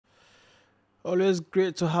Always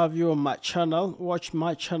great to have you on my channel. Watch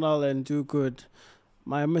my channel and do good.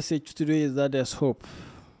 My message today is that there's hope.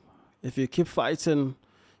 If you keep fighting,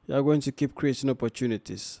 you're going to keep creating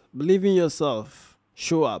opportunities. Believe in yourself.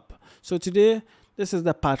 Show up. So today, this is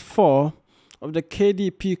the part 4 of the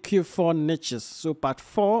KDP Q4 niches. So part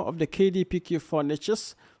 4 of the KDP Q4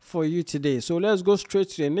 niches for you today. So let's go straight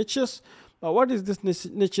to the niches. But what is this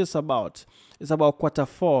niches about? It's about quarter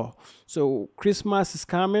 4. So Christmas is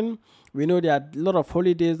coming. We know there are a lot of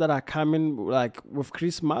holidays that are coming, like with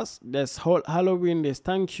Christmas. There's Halloween, there's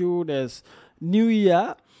Thank You, there's New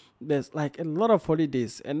Year. There's like a lot of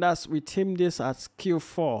holidays, and we theme this as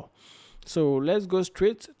Q4. So let's go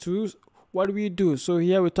straight to what we do. So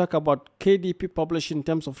here we talk about KDP publishing in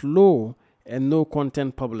terms of low and no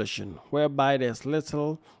content publishing, whereby there's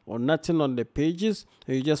little or nothing on the pages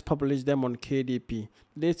and you just publish them on KDP.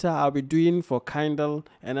 Later I'll be doing for Kindle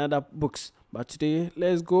and other books, but today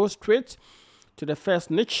let's go straight to the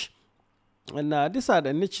first niche. And these are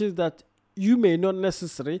the niches that you may not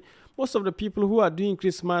necessarily. Most of the people who are doing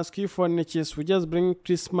Christmas Q4 niches will just bring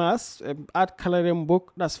Christmas, add coloring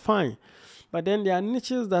book, that's fine. But then there are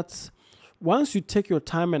niches that once you take your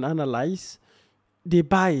time and analyze, they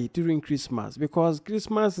buy during Christmas, because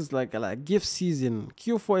Christmas is like gift season.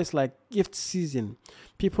 Q4 is like gift season.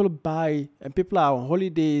 People buy, and people are on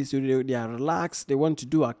holidays, they are relaxed, they want to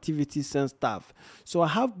do activities and stuff. So I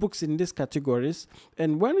have books in these categories,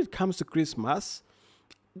 and when it comes to Christmas,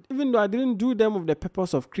 even though I didn't do them with the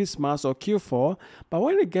purpose of Christmas or Q4, but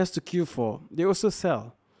when it gets to Q4, they also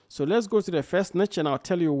sell. So let's go to the first niche and I'll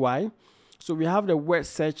tell you why. So we have the word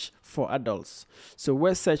search for adults. So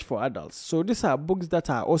word search for adults. So these are books that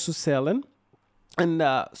are also selling, and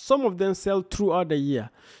some of them sell throughout the year.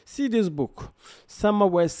 See this book, Summer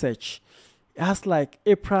Word Search. It has like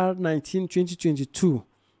April 19, 2022.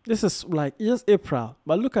 This is like just April,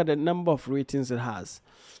 but look at the number of ratings it has.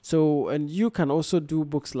 So, and you can also do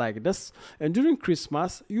books like this. And during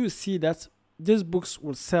Christmas, you see that these books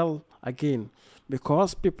will sell again,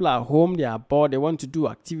 because people are home, they are bored, they want to do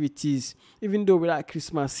activities. Even though without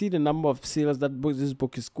Christmas, see the number of sales that this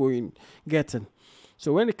book is getting.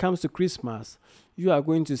 So when it comes to Christmas, you are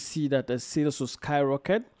going to see that the sales will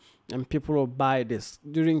skyrocket and people will buy this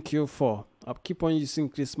during Q4. I'll keep on using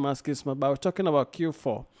Christmas, but we're talking about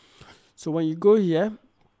Q4. So when you go here,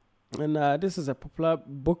 and this is a popular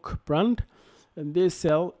book brand, and they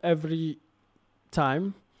sell every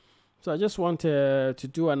time. So I just want to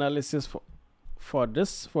do analysis for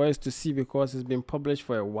this for us to see, because it's been published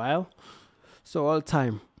for a while. So all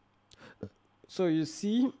time. So you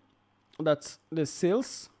see that the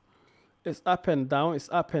sales is up and down, it's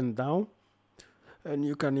up and down. And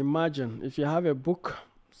you can imagine if you have a book,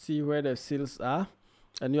 see where the sales are,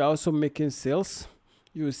 and you're also making sales,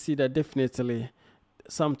 you will see that definitely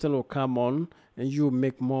something will come on and you will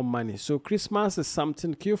make more money. So Christmas is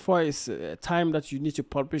something, Q4 is a time that you need to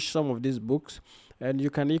publish some of these books, and you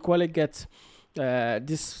can equally get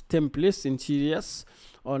these templates, interiors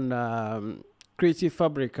on Creative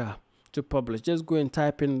Fabrica to publish. Just go and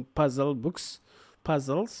type in puzzles,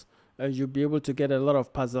 and you'll be able to get a lot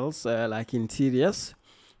of puzzles like interiors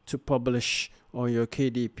to publish on your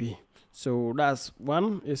KDP. So that's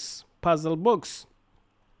one, is puzzle books.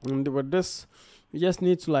 And with this, you just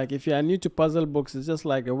need to, like, if you are new to puzzle books, it's just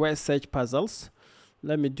like a word search puzzles.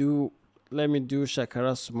 Let me do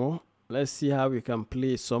Shakara Sumo. Let's see how we can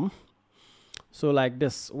play some. So like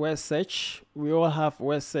this, word search, we all have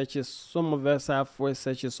word searches. Some of us have word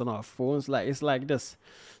searches on our phones. Like, it's like this.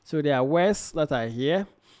 So there are words that are here,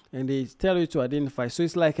 and they tell you to identify. So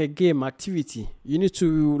it's like a game activity. You need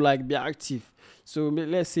to like be active. So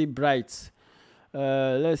let's say bright.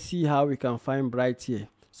 Let's see how we can find bright here.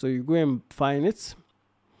 So you go and find it.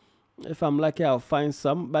 If I'm lucky, I'll find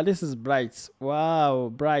some. But this is bright.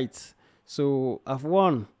 Wow, bright. So I've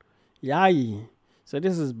won. Yay. So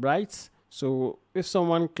this is bright. So if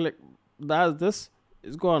someone does this,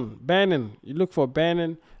 it's gone. Burning. You look for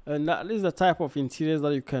burning. And that is the type of interiors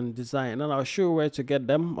that you can design. And I'll show you where to get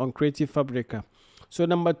them on Creative Fabrica. So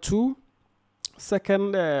number 2,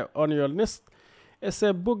 second on your list, it's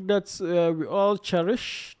a book that we all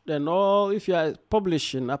cherish. And if you are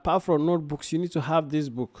publishing, apart from notebooks, you need to have this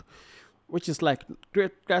book, which is like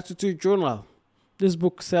Great Gratitude Journal. This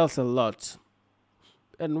book sells a lot.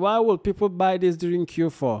 And why will people buy this during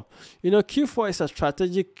Q4? You know, Q4 is a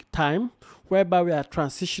strategic time whereby we are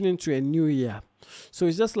transitioning to a new year. So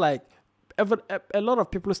it's just like a lot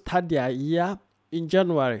of people start their year in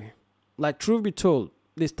January. Like, truth be told,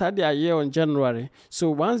 they start their year on January. So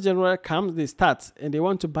once January comes, they start and they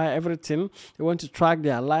want to buy everything. They want to track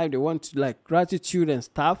their life. They want to like gratitude and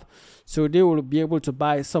stuff. So they will be able to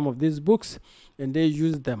buy some of these books and they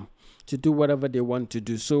use them to do whatever they want to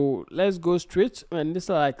do. So let's go straight. And these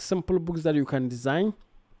are like simple books that you can design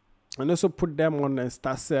and also put them on and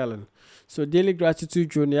start selling. So daily gratitude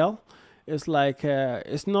journal is like,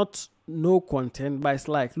 it's not no content, but it's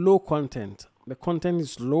like low content. The content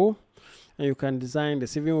is low. And you can design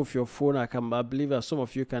this even with your phone. I believe that some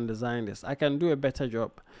of you can design this. I can do a better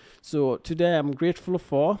job. So today I'm grateful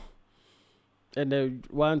for, and then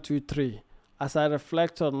 1, 2, 3. As I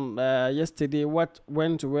reflect on yesterday, what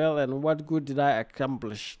went well and what good did I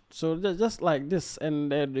accomplish. So just like this,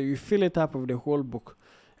 and you fill it up with the whole book.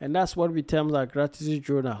 And that's what we term our gratitude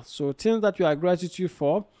journal. So things that you are gratitude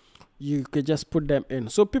for, you can just put them in.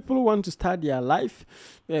 So people want to start their life.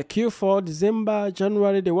 Q4, December,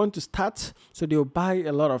 January, they want to start. So they'll buy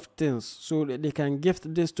a lot of things. So they can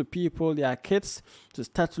gift this to people, their kids, to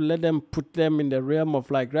start to let them put them in the realm of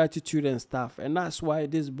like gratitude and stuff. And that's why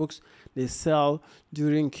these books, they sell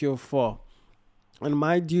during Q4. And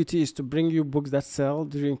my duty is to bring you books that sell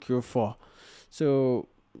during Q4. So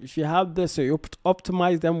if you have this, so you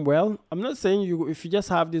optimize them well. I'm not saying you, if you just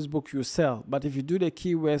have this book, you sell. But if you do the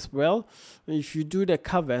keywords well, if you do the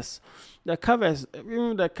covers,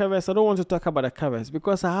 even the covers, I don't want to talk about the covers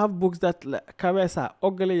because I have books that covers are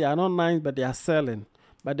ugly, they are not nice, but they are selling.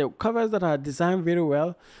 But the covers that are designed very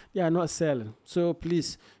well, they are not selling. So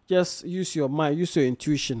please, just use your mind, use your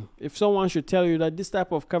intuition. If someone should tell you that this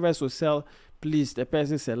type of covers will sell, please, the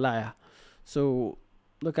person is a liar. So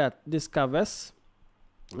look at these covers.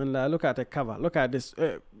 And look at the cover. Look at this.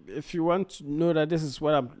 If you want to know that this is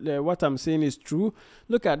what I'm saying is true,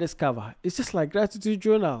 look at this cover. It's just like gratitude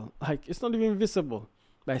journal. Like it's not even visible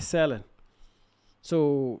by selling.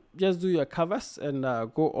 So just do your covers and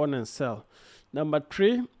go on and sell. Number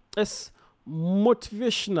 3 is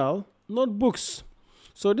motivational notebooks.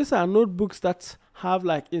 So these are notebooks that have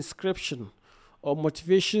like inscription or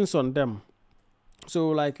motivations on them. So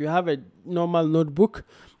like you have a normal notebook,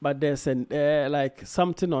 but there's an like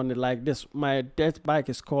something on it like this. My death bike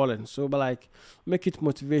is calling. So but like make it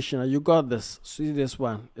motivational. You got this. See this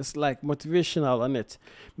one. It's like motivational on it.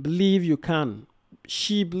 Believe you can.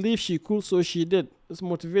 She believed she could, so she did. It's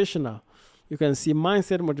motivational. You can see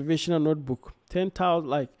mindset motivational notebook. 10,000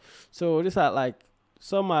 like. So these are like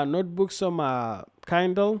some are notebooks, some are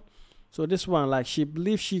Kindle. So this one like she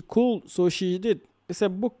believed she could, so she did. It's a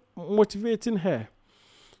book motivating her.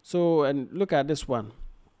 So and look at this one.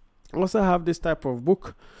 Also have this type of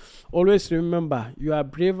book. Always remember, you are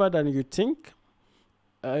braver than you think,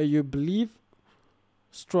 you believe,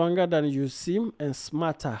 stronger than you seem, and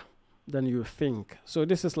smarter than you think. So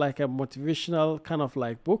this is like a motivational kind of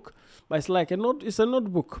like book, but it's like it's a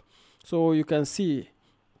notebook. So you can see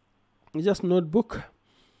it's just notebook.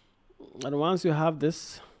 And once you have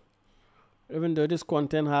this, even though this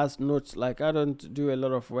content has notes, like I don't do a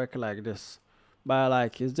lot of work like this, but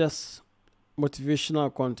like it's just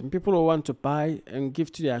motivational content. People who want to buy and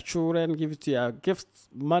give to their children, give it to their gifts,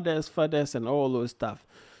 mothers, fathers, and all those stuff.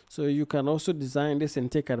 So you can also design this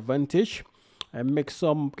and take advantage and make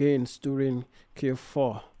some gains during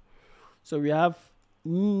Q4. So we have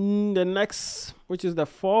the next, which is the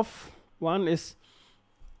 4th one, is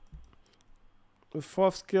the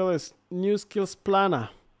 4th skill is new skills planner.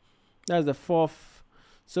 That's the 4th.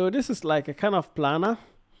 So this is like a kind of planner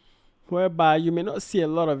whereby you may not see a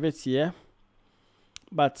lot of it here,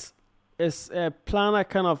 but it's a planner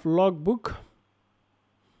kind of logbook.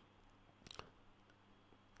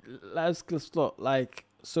 Life skills like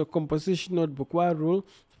so composition notebook. Why rule?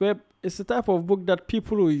 Where it's a type of book that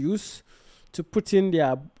people will use to put in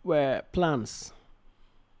their plans.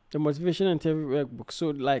 The motivation and interview workbook. So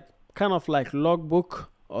like kind of like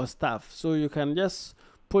logbook or stuff. So you can just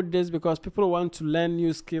put this because people want to learn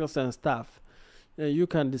new skills and stuff. You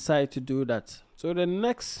can decide to do that. So the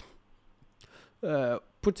next,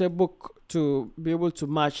 put a book to be able to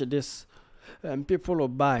match this and people will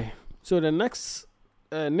buy. So the next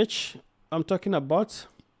niche I'm talking about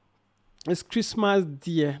is Christmas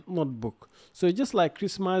Dear notebook. So just like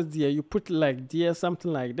Christmas Dear, you put like dear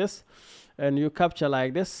something like this and you capture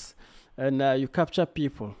like this and you capture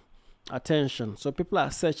people attention. So people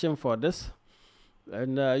are searching for this.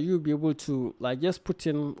 And you'll be able to like just put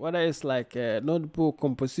in whether it's like a notebook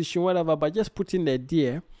composition, whatever, but just put in the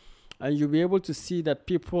idea and you'll be able to see that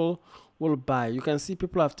people will buy. You can see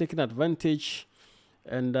people have taken advantage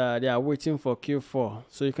and they are waiting for Q4.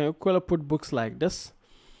 So you can equally put books like this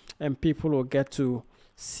and people will get to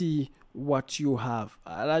see what you have.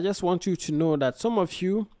 And I just want you to know that some of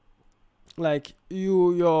you like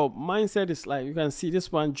your mindset is like, you can see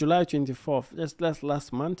this one, July 24th, that's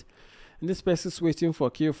last month, and this person is waiting for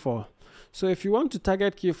Q4. So if you want to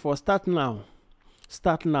target Q4,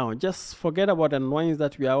 start now. Just forget about the noise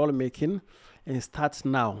that we are all making and start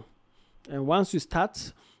now. And once you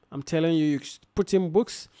start, I'm telling you, you put in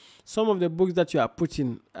books. Some of the books that you are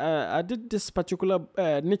putting, I did this particular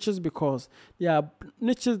niches because there are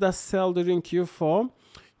niches that sell during Q4,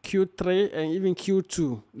 Q3, and even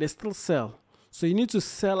Q2. They still sell. So you need to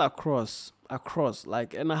sell across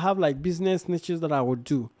like, and I have like business niches that I would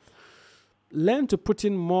do. Learn to put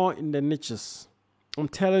in more in the niches. I'm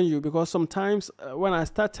telling you, because sometimes when I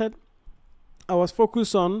started, I was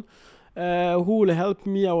focused on who will help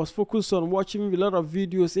me. I was focused on watching a lot of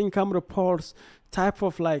videos, income reports, type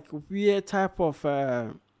of like weird type of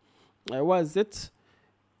what is it?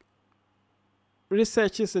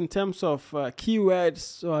 Researches in terms of keywords.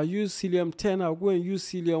 So I use Helium 10, I'll go and use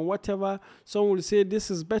Helium whatever. Someone will say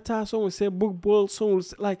this is better, someone will say book bold, someone will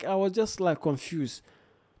say, like, I was just like confused.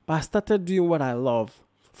 But I started doing what I love,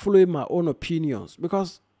 following my own opinions,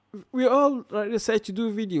 because we all decide to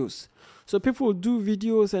do videos. So people will do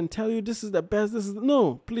videos and tell you this is the best,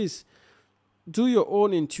 no, please do your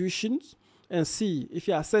own intuitions and see. If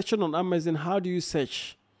you are searching on Amazon, how do you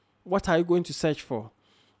search? What are you going to search for?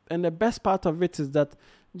 And the best part of it is that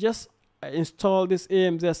just install this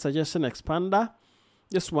AMZ suggestion expander,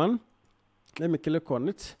 this one. Let me click on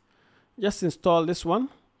it. Just install this one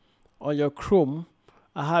on your Chrome.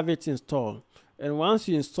 I have it installed. And once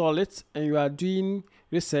you install it and you are doing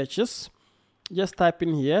researches, just type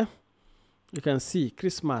in here. You can see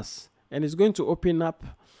Christmas, and it's going to open up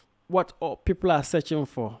what all people are searching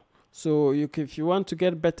for. So if you want to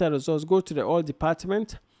get better results, go to the all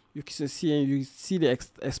department. You can see, and you see the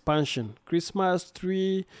expansion. Christmas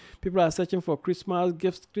tree, people are searching for Christmas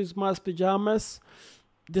gifts, Christmas pajamas.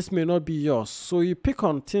 This may not be yours. So you pick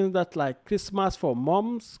on things that like Christmas for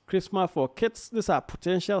moms, Christmas for kids. These are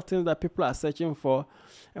potential things that people are searching for.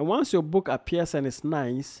 And once your book appears and it's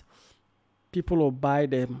nice, people will buy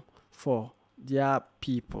them for their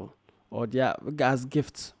people or their as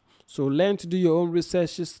gifts. So learn to do your own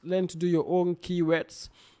researches, learn to do your own keywords.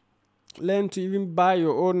 Learn to even buy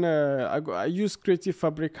your own. I use Creative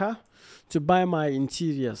Fabrica to buy my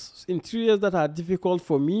interiors. Interiors that are difficult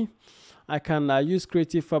for me, I can use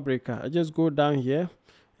Creative Fabrica. I just go down here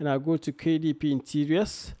and I go to KDP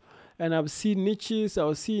Interiors, and I'll see niches,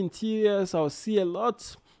 I'll see interiors, I'll see a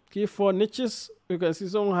lot. Q4 niches. You can see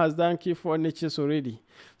someone has done Q4 niches already.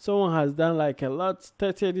 Someone has done like a lot.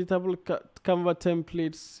 30 editable Canva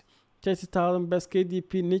templates, 30,000 best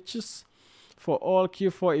KDP niches for all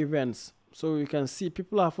Q4 events. So you can see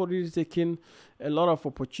people have already taken a lot of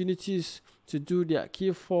opportunities to do their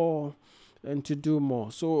Q4 and to do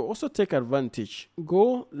more. So also take advantage.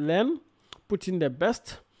 Go learn, put in the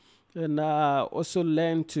best, and also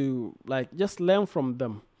learn to like just learn from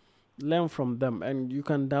them. Learn from them, and you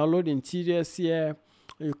can download interiors here.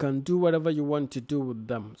 You can do whatever you want to do with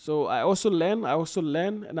them. So I also learn,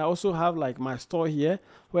 and I also have like my store here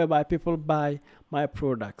whereby people buy my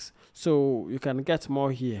products. So you can get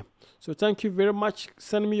more here. So thank you very much.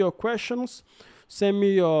 Send me your questions. Send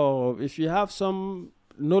me if you have some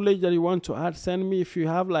knowledge that you want to add, send me. If you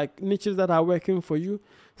have like niches that are working for you,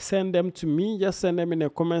 send them to me. Just send them in the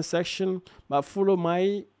comment section. But follow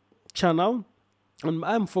my channel, and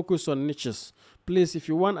I'm focused on niches. Please, if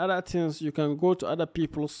you want other things, you can go to other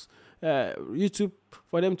people's YouTube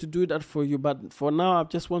for them to do that for you. But for now, I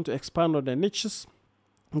just want to expand on the niches,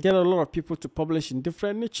 get a lot of people to publish in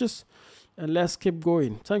different niches, and let's keep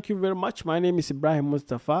going. Thank you very much. My name is Ibrahim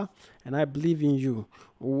Mustafa, and I believe in you.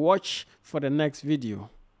 Watch for the next video.